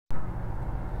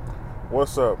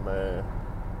What's up, man?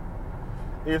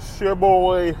 It's your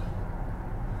boy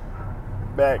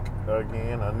back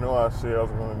again. I know I said I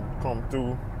was going to come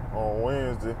through on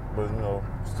Wednesday, but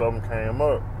something came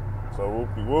up. So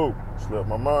whoop-de-whoop, slipped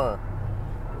my mind.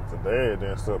 Today it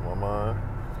didn't slip my mind.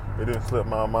 It didn't slip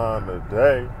my mind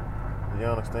today. You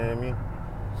understand me?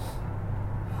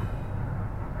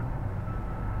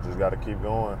 Just got to keep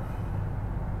going.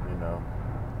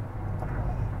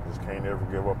 Just can't ever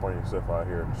give up on yourself out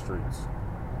here in the streets.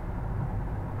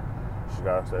 You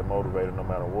gotta stay motivated no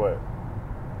matter what.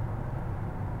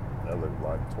 That looks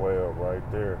like 12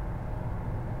 right there.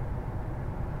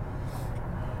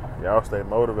 Y'all stay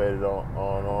motivated on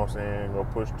what I'm saying, go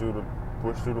push through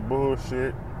the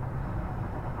bullshit.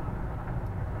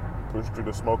 Push through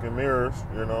the smoke and mirrors,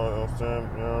 you know what I'm saying?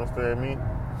 You understand me?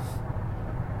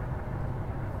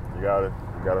 You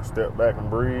gotta step back and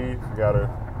breathe. You gotta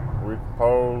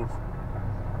recompose.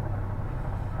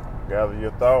 Gather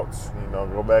your thoughts,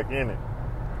 go back in it.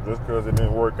 Just because it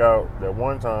didn't work out that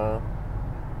one time,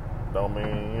 don't mean,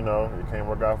 it can't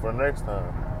work out for the next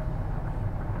time.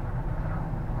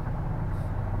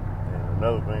 And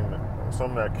another thing,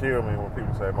 something that killed me when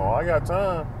people say, "Oh, I got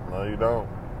time." No, you don't.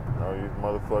 No, you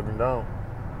motherfucking don't.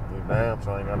 You damn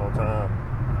sure ain't got no time.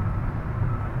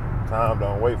 Time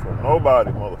don't wait for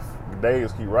nobody, motherfucker.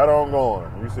 Days keep right on going.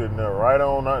 You sitting there right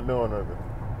on, not doing nothing.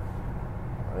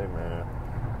 Hey, man.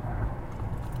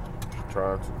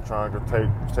 Trying to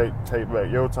take back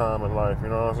your time in life, you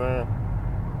know what I'm saying?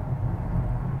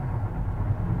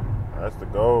 That's the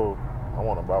goal. I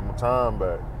want to buy my time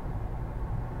back.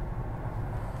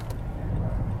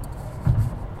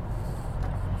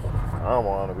 I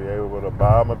want to be able to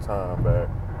buy my time back.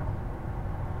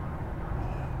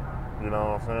 You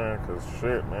know what I'm saying? Because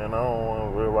shit, man, I don't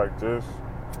want to live like this.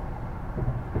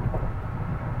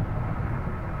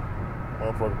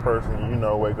 Motherfucking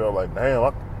person, wake up like,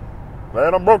 damn,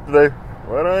 man, I'm broke today.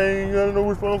 But I ain't got no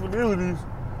responsibilities.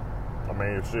 I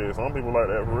mean, shit, some people like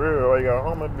that for real. They got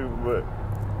homeless people, but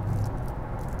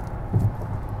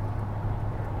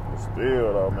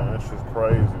still, though, man, it's just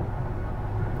crazy.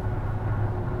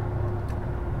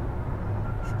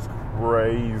 It's just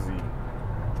crazy.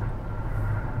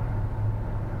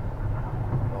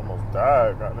 Almost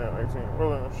died, goddamn 18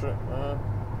 wheeling and shit, man.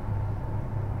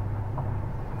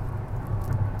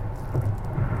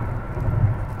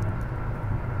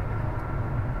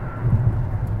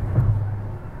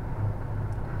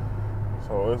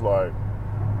 So it's like,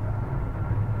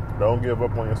 don't give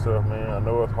up on yourself, man. I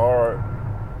know it's hard.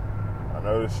 I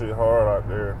know this shit hard out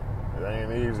there. It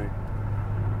ain't easy.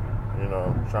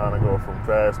 Trying to go from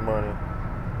fast money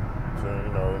to,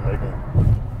 making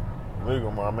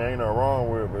legal money. I mean, ain't nothing wrong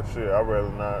with it, but shit, I'd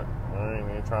rather not. I ain't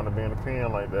even trying to be in the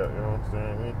pen like that, you know what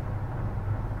I'm saying?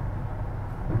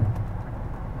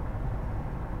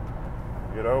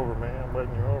 Get over, man. I'm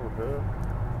letting you over, dude.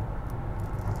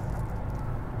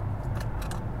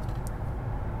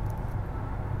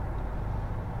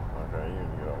 Okay, you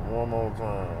need to get up one more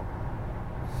time.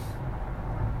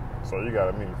 So you got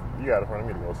in front of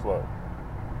me to go slow.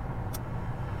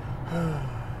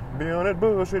 Be on that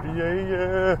bullshit,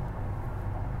 yeah.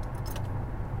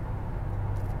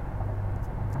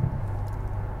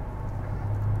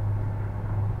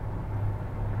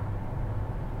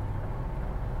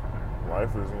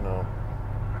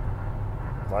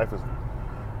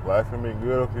 Life can be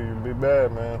good or it can be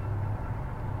bad, man.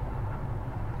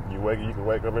 You can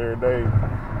wake up every day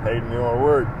hating your own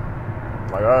work,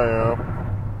 like I am.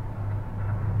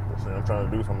 But see, I'm trying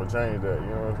to do something to change that, you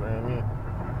know what I'm saying?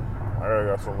 I already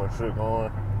got so much shit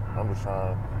going.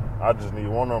 I just need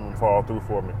one of them to fall through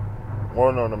for me.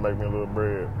 One of them to make me a little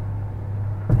bread.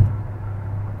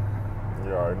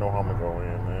 You already know how I'm gonna go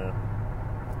in, man.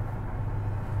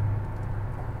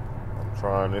 I'm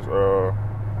trying this,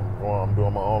 I'm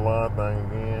doing my online thing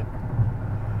again.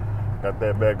 Got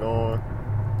that back on.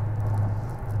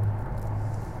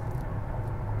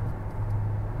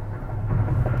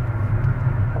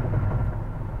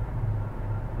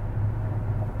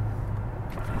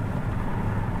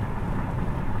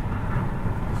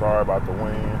 Sorry about the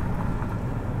wind.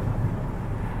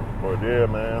 But yeah,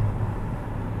 man.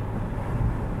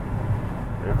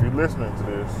 If you're listening to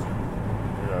this,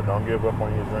 don't give up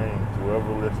on your dreams.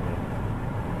 Whoever listening,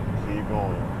 keep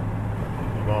going.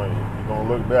 You're gonna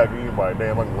look back and you're like,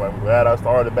 damn, I'm glad I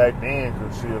started back then,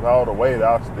 because shit, all the way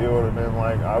I still would have been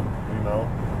like, out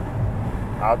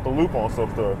the loop on some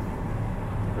stuff.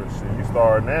 Because shit, you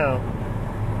start now,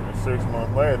 and 6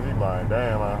 months later, you're like,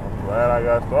 damn, I'm glad I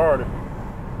got started.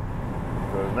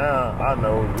 Because now I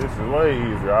know this is way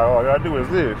easier. All I gotta do is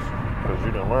this. Because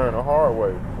you can learn the hard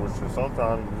way, which is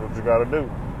sometimes what you gotta do.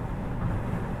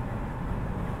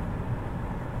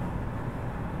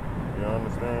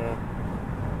 understand?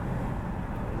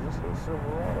 It's just a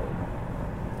Silverado.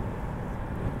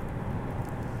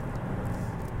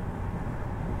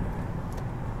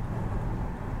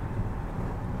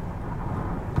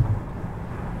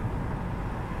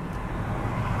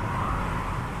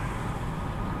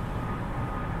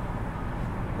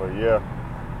 But yeah,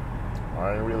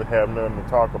 I ain't really have nothing to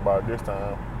talk about this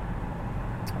time.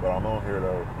 But I'm on here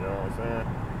though, you know what I'm saying?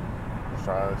 Just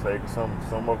trying to stay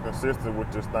some more consistent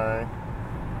with this thing.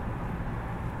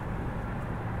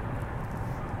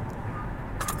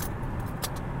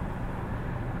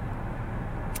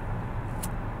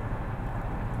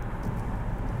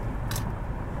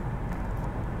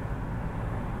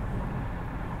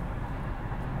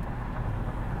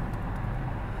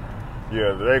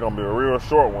 Yeah, today gonna be a real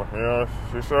short one, you know,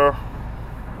 for sure.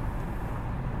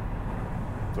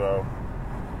 So,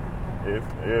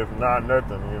 if not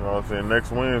nothing, you know what I'm saying,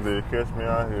 next Wednesday, catch me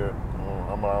out here.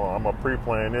 I'm a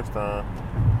pre-plan this time.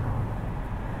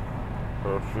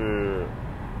 So shit.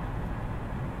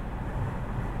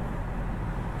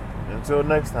 Until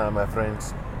next time, my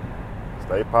friends,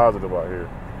 stay positive out here.